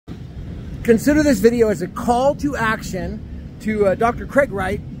consider this video as a call to action to Dr. Craig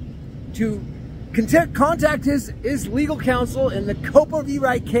Wright to contact his legal counsel in the COPA v.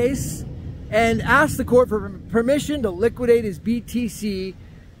 Wright case and ask the court for permission to liquidate his BTC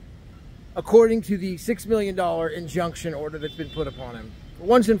according to the $6 million injunction order that's been put upon him,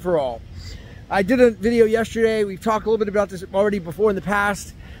 once and for all. I did a video yesterday, we've talked a little bit about this already before in the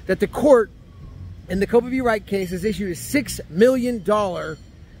past, that the court in the COPA v. Wright case has issued a $6 million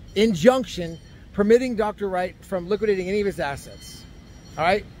injunction permitting Dr. Wright from liquidating any of his assets. All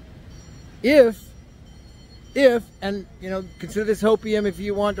right? If, and you know, consider this hopium if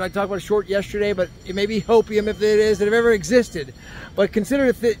you want. I talked about a short yesterday, but it may be hopium if it is that have ever existed. But consider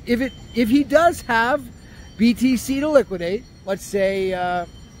if he does have BTC to liquidate, let's say,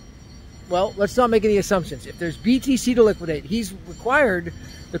 well, let's not make any assumptions. If there's BTC to liquidate, he's required,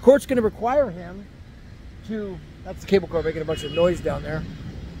 the court's going to require him to, that's the cable car making a bunch of noise down there.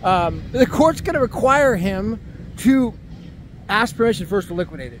 The court's going to require him to ask permission first to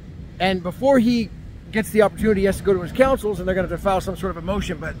liquidate it. And before he gets the opportunity, he has to go to his counsels and they're going to have to file some sort of a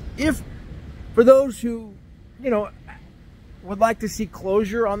motion. But if, for those who, you know, would like to see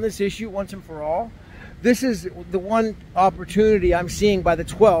closure on this issue once and for all, this is the one opportunity I'm seeing by the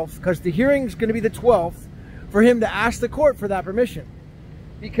 12th, because the hearing is going to be the 12th, for him to ask the court for that permission.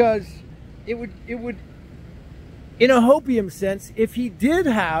 Because it would, in a hopium sense, if he did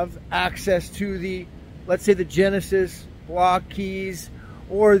have access to the, let's say the Genesis block keys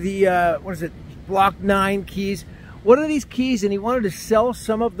or the, what is it, block 9 keys, one of these keys, and he wanted to sell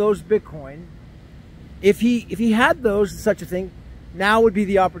some of those Bitcoin, if he had those, such a thing, now would be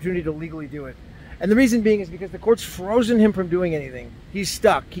the opportunity to legally do it. And the reason being is because the court's frozen him from doing anything. He's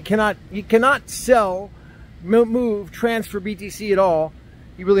stuck. He cannot sell, move, transfer BTC at all.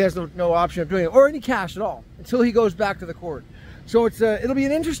 He really has no option of doing it, or any cash at all, until he goes back to the court. So it'll be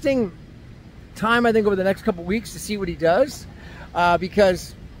an interesting time, I think, over the next couple weeks to see what he does,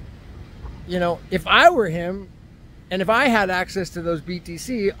 because, you know, if I were him, and if I had access to those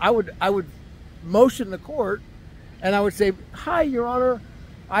BTC, I would motion the court, and I would say, "Hi, Your Honor,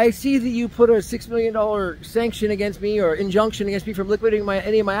 I see that you put a $6 million sanction against me, or injunction against me from liquidating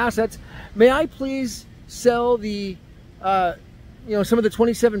any of my assets. May I please sell the, you know, some of the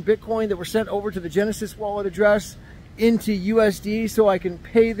 27 Bitcoin that were sent over to the Genesis wallet address into USD so I can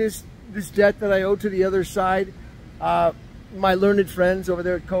pay this debt that I owe to the other side, my learned friends over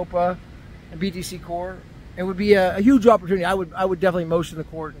there at COPA and BTC Core." It would be a huge opportunity. I would definitely motion the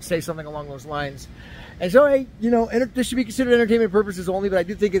court and say something along those lines. And so, hey, you know, this should be considered entertainment purposes only, but I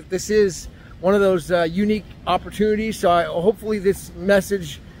do think this is one of those unique opportunities. So hopefully this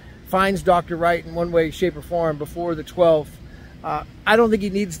message finds Dr. Wright in one way, shape, or form before the 12th. I don't think he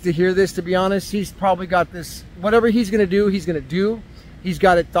needs to hear this, to be honest. He's probably got this, whatever he's going to do, he's going to do. He's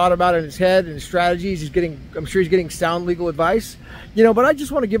got it thought about in his head and his strategies. I'm sure he's getting sound legal advice, you know, but I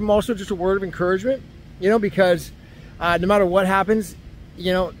just want to give him also just a word of encouragement, you know, because no matter what happens,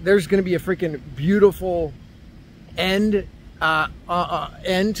 you know, there's going to be a freaking beautiful end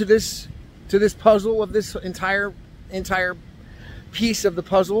to this puzzle, of this entire piece of the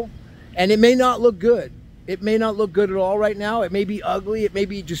puzzle. And it may not look good. It may not look good at all right now. It may be ugly. It may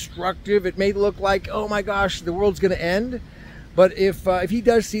be destructive. It may look like, oh my gosh, the world's going to end. But if he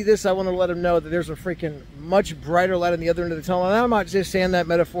does see this, I want to let him know that there's a freaking much brighter light on the other end of the tunnel. And I'm not just saying that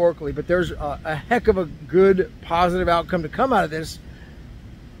metaphorically, but there's a heck of a good, positive outcome to come out of this,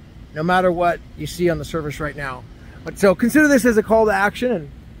 no matter what you see on the surface right now. But so consider this as a call to action,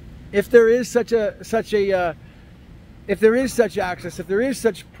 and if there is such access, if there is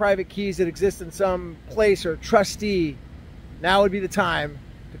such private keys that exist in some place or trustee, now would be the time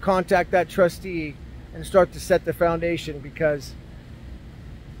to contact that trustee and start to set the foundation. Because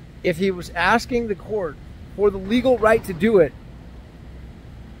if he was asking the court for the legal right to do it,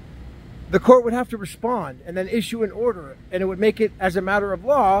 the court would have to respond and then issue an order, and it would make it, as a matter of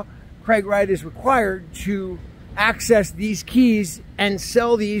law, Craig Wright is required to access these keys and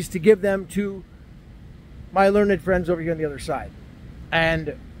sell these to give them to my learned friends over here on the other side. And,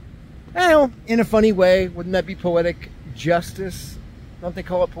 you know, in a funny way, wouldn't that be poetic justice? Don't they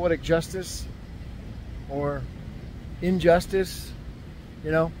call it poetic justice? Or injustice?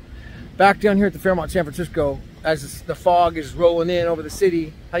 You know? Back down here at the Fairmont, San Francisco, as the fog is rolling in over the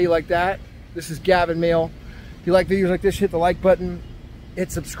city. How you like that? This is Gavin Mehl. If you like videos like this, hit the like button. Hit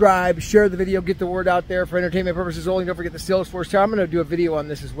subscribe, share the video, get the word out there for entertainment purposes only. Don't forget the Salesforce tower. I'm going to do a video on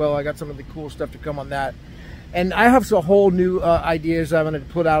this as well. I got some of the cool stuff to come on that. And I have some whole new ideas I'm going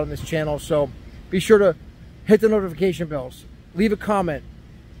to put out on this channel. So be sure to hit the notification bells, leave a comment,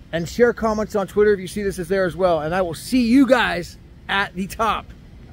 and share comments on Twitter if you see this is there as well. And I will see you guys at the top.